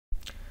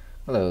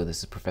Hello, this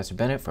is Professor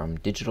Bennett from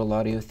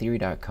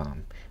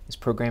DigitalAudioTheory.com. This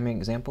programming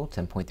example,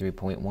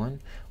 10.3.1,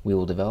 we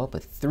will develop a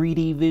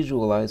 3D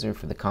visualizer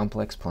for the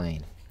complex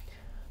plane.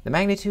 The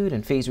magnitude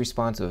and phase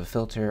response of a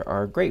filter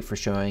are great for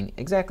showing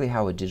exactly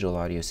how a digital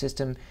audio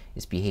system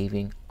is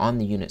behaving on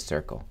the unit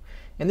circle.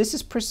 And this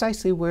is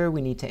precisely where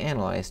we need to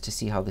analyze to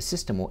see how the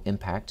system will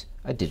impact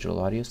a digital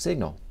audio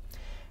signal.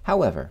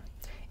 However,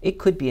 it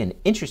could be an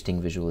interesting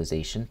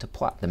visualization to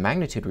plot the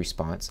magnitude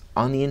response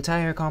on the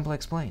entire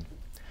complex plane.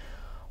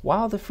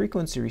 While the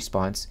frequency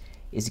response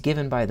is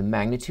given by the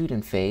magnitude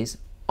and phase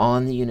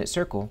on the unit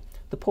circle,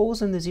 the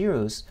poles and the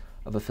zeros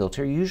of a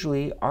filter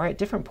usually are at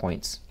different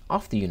points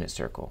off the unit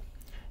circle.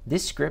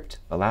 This script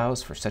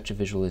allows for such a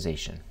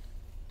visualization.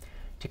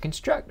 To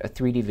construct a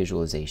 3D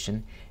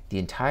visualization, the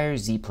entire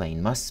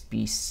z-plane must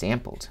be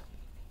sampled.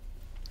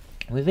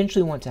 We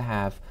eventually want to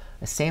have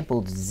a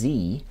sampled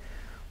z,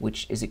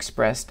 which is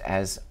expressed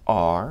as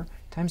r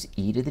times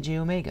e to the j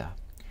omega.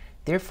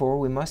 Therefore,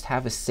 we must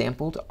have a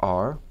sampled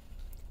r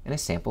and a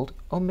sampled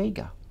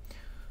omega.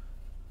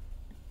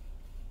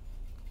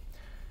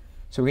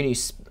 So we're going to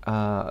use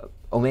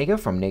omega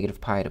from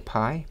negative pi to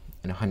pi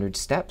in 100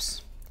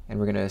 steps, and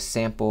we're going to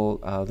sample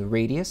the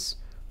radius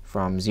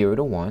from 0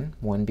 to 1,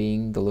 1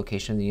 being the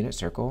location of the unit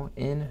circle,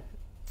 in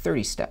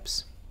 30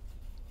 steps.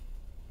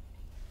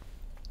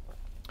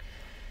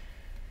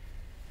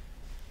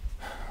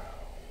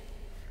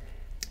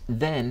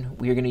 Then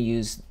we are going to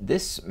use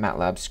this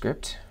MATLAB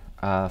script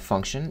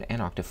function, an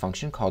octave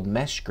function called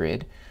mesh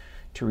grid,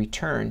 to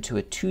return to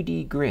a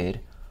 2D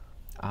grid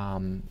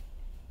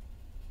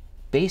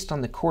based on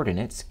the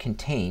coordinates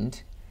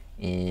contained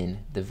in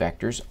the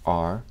vectors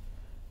r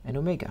and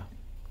omega.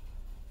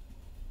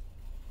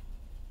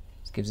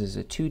 This gives us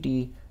a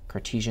 2D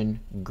Cartesian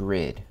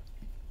grid.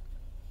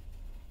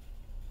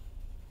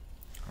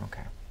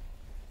 Okay.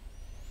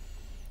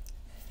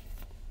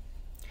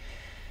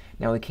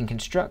 Now we can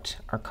construct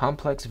our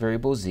complex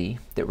variable z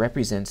that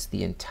represents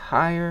the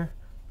entire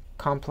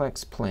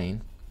complex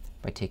plane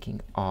by taking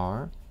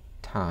r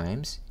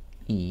times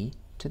e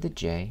to the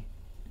j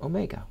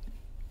omega.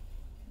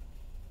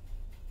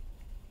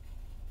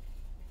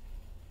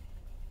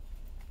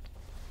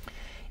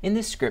 In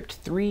this script,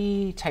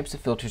 3 types of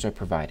filters are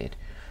provided.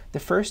 The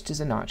first is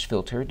a notch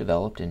filter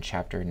developed in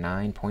Chapter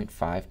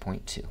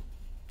 9.5.2.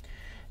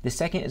 The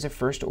second is a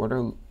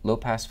first-order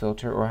low-pass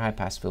filter or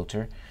high-pass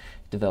filter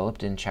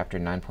developed in Chapter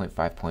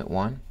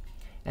 9.5.1.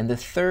 And the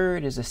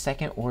third is a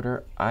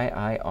second-order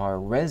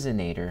IIR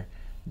resonator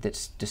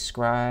that's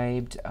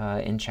described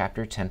in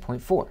Chapter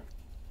 10.4.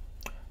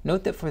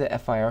 Note that for the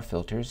FIR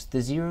filters,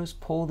 the zeros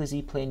pull the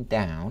z-plane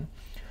down,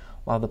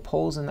 while the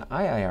poles in the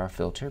IIR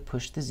filter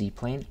push the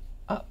z-plane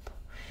up.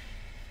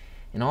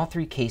 In all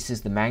 3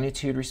 cases, the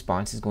magnitude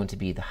response is going to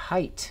be the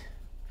height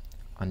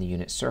on the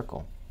unit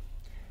circle,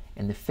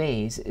 and the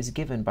phase is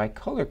given by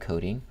color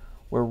coding,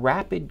 where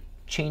rapid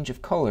change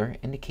of color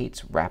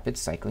indicates rapid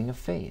cycling of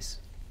phase.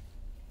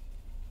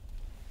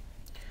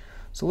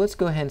 So let's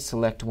go ahead and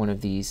select one of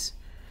these.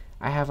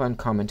 I have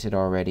uncommented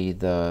already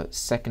the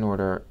second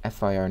order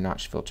FIR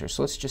notch filter,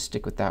 so let's just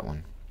stick with that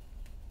one.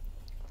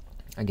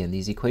 Again,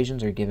 these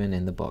equations are given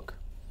in the book.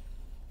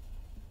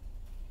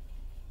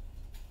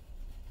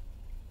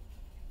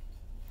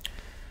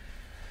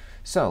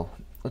 So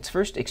let's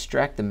first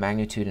extract the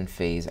magnitude and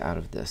phase out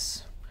of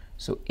this.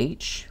 So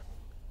h,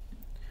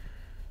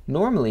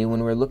 normally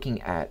when we're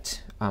looking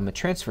at a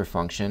transfer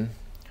function,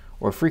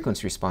 or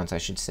frequency response I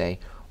should say,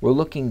 we're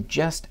looking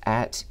just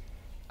at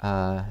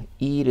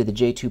e to the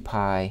j2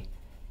 pi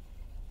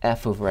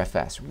f over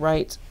fs,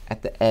 right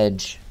at the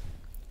edge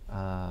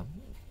of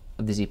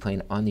the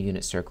z-plane on the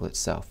unit circle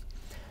itself.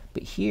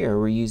 But here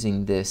we're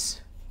using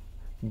this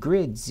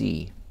grid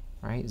z,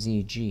 right,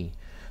 zg,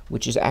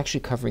 which is actually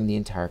covering the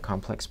entire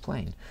complex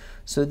plane.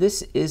 So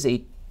this is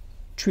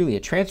truly a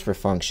transfer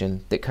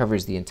function that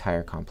covers the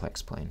entire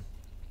complex plane.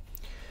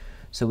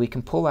 So we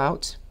can pull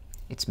out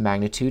its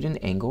magnitude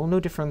and angle no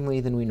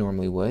differently than we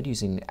normally would,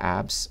 using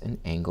abs and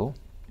angle.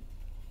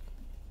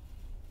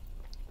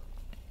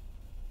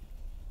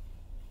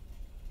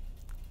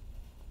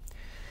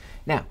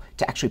 Now,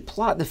 to actually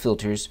plot the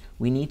filters,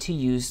 we need to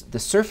use the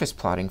surface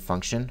plotting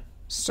function,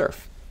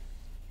 surf.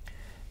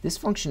 This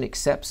function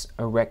accepts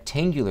a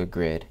rectangular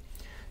grid,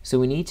 so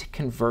we need to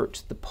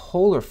convert the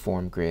polar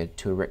form grid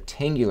to a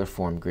rectangular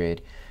form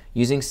grid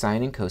using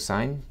sine and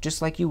cosine,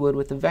 just like you would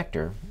with a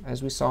vector,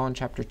 as we saw in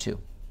Chapter 2.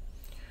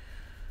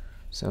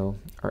 So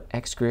our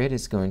x grid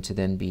is going to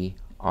then be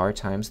r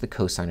times the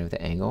cosine of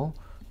the angle,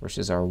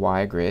 versus our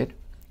y grid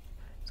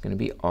is going to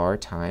be r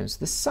times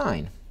the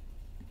sine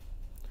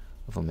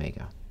of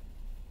omega.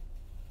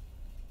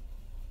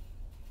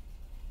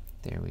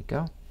 There we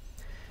go.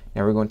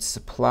 Now we're going to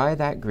supply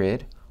that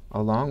grid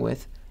along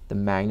with the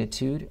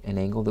magnitude and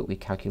angle that we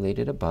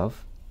calculated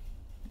above.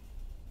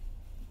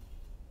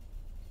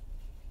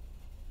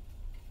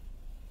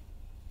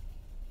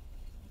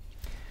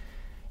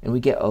 And we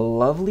get a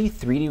lovely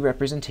 3D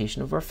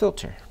representation of our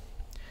filter.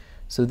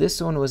 So this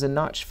one was a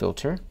notch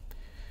filter.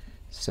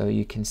 So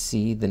you can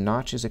see the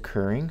notch is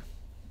occurring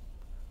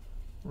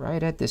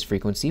right at this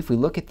frequency. If we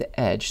look at the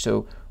edge,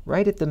 so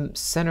right at the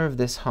center of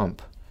this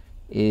hump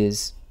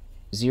is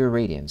 0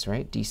 radians,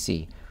 right?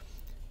 DC,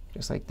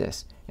 just like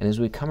this. And as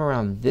we come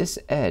around this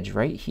edge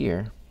right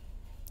here,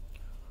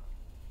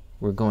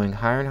 we're going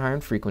higher and higher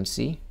in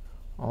frequency,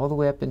 all the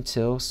way up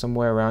until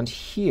somewhere around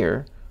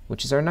here,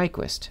 which is our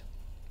Nyquist.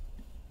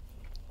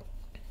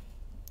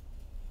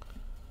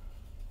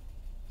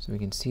 So we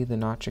can see the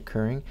notch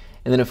occurring.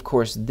 And then, of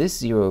course, this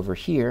 0 over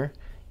here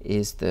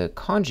is the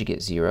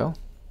conjugate 0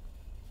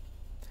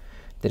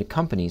 that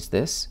accompanies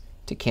this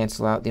to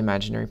cancel out the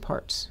imaginary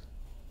parts.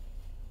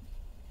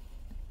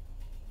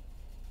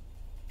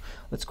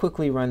 Let's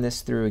quickly run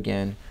this through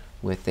again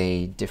with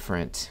a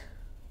different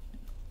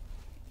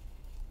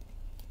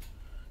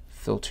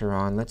filter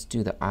on. Let's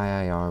do the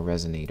IIR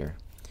resonator.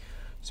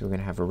 So we're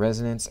going to have a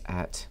resonance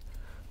at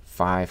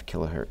 5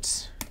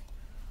 kilohertz.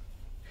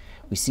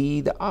 We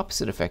see the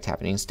opposite effect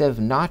happening. Instead of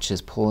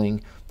notches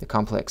pulling the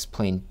complex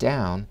plane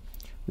down,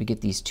 we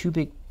get these two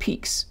big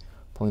peaks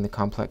pulling the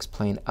complex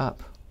plane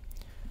up.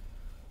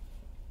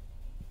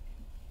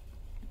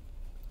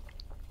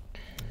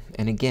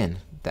 And again,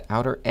 the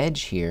outer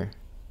edge here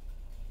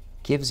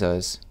gives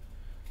us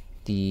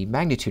the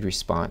magnitude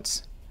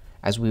response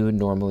as we would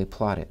normally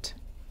plot it,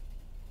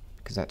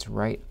 because that's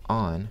right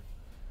on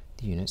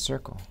the unit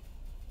circle.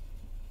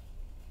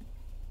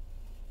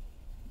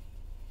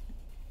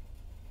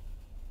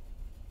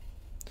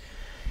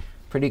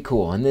 Pretty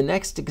cool. In the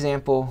next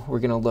example, we're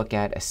going to look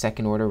at a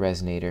second order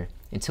resonator.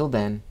 Until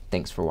then,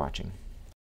 thanks for watching.